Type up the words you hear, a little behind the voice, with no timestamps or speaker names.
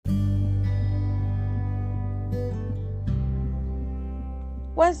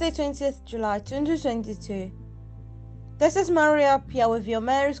Wednesday, 20th July 2022. This is Maria Pia with your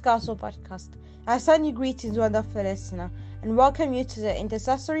Mary's Gospel podcast. I send you greetings, wonderful listener, and welcome you to the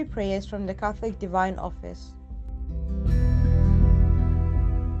intercessory prayers from the Catholic Divine Office.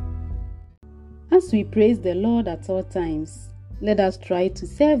 As we praise the Lord at all times, let us try to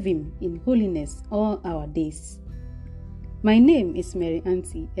serve Him in holiness all our days. My name is Mary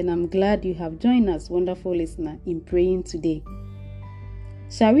Auntie, and I'm glad you have joined us, wonderful listener, in praying today.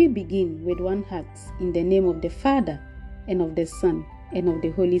 Shall we begin with one heart in the name of the Father, and of the Son, and of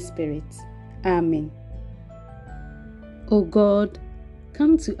the Holy Spirit? Amen. O God,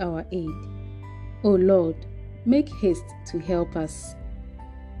 come to our aid. O Lord, make haste to help us.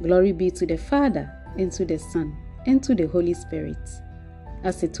 Glory be to the Father, and to the Son, and to the Holy Spirit,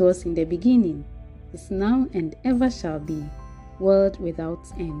 as it was in the beginning, is now, and ever shall be, world without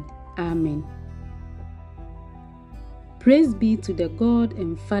end. Amen. Praise be to the God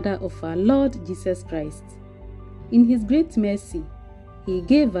and Father of our Lord Jesus Christ. In His great mercy, He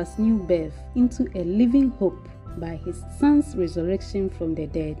gave us new birth into a living hope by His Son's resurrection from the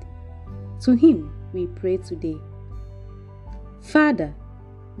dead. To Him we pray today. Father,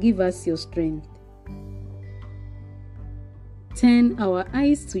 give us your strength. Turn our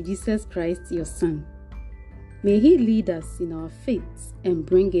eyes to Jesus Christ, your Son. May He lead us in our faith and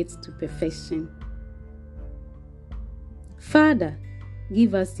bring it to perfection. Father,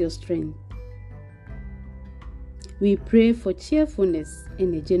 give us your strength. We pray for cheerfulness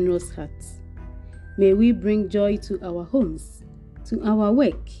and a generous heart. May we bring joy to our homes, to our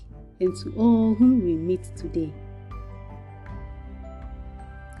work, and to all whom we meet today.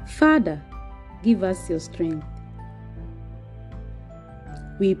 Father, give us your strength.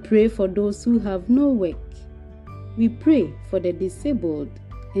 We pray for those who have no work. We pray for the disabled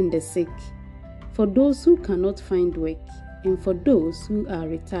and the sick, for those who cannot find work, and for those who are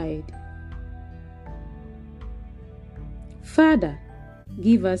retired. Father,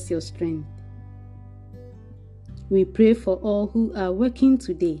 give us your strength. We pray for all who are working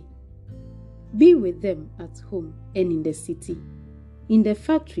today. Be with them at home and in the city, in the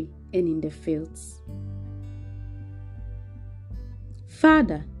factory and in the fields.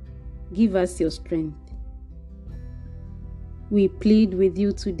 Father, give us your strength. We plead with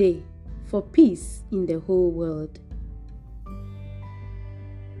you today for peace in the whole world.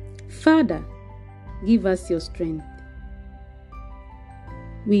 Father, give us your strength.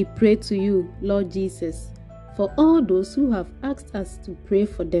 We pray to you, Lord Jesus, for all those who have asked us to pray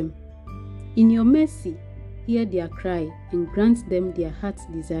for them. In your mercy, hear their cry and grant them their heart's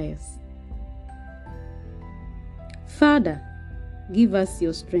desires. Father, give us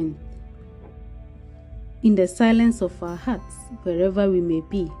your strength. In the silence of our hearts, wherever we may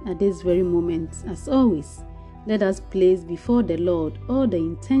be at this very moment, as always, let us place before the Lord all the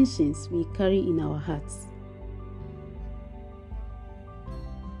intentions we carry in our hearts.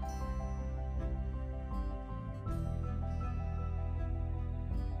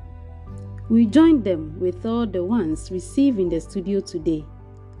 We join them with all the ones received in the studio today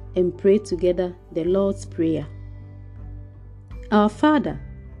and pray together the Lord's Prayer. Our Father,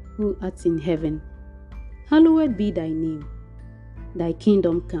 who art in heaven, hallowed be thy name. Thy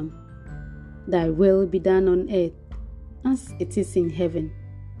kingdom come. Thy will be done on earth as it is in heaven.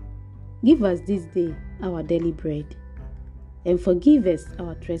 Give us this day our daily bread, and forgive us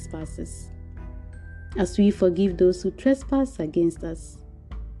our trespasses, as we forgive those who trespass against us.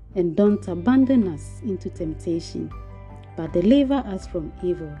 And don't abandon us into temptation, but deliver us from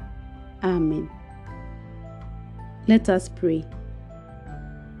evil. Amen. Let us pray.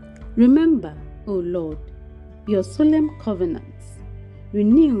 Remember, O Lord, your solemn covenants,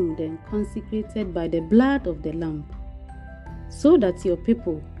 renewed and consecrated by the blood of the Lamb, so that your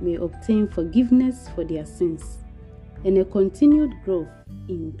people may obtain forgiveness for their sins and a continued growth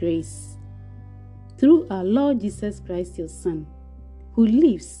in grace. Through our Lord Jesus Christ, your Son, who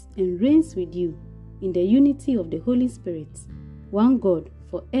lives and reigns with you in the unity of the Holy Spirit, one God,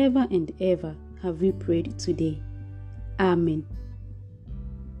 forever and ever, have we prayed today. Amen.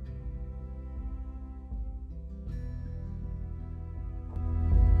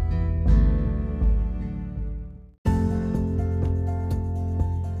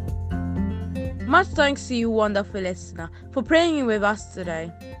 Much thanks to you, wonderful listener, for praying with us today.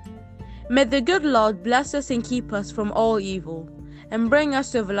 May the good Lord bless us and keep us from all evil, and bring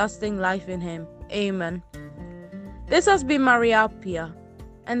us to everlasting life in Him. Amen. This has been Maria Pia,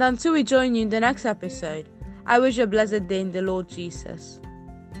 and until we join you in the next episode, I wish you a blessed day in the Lord Jesus.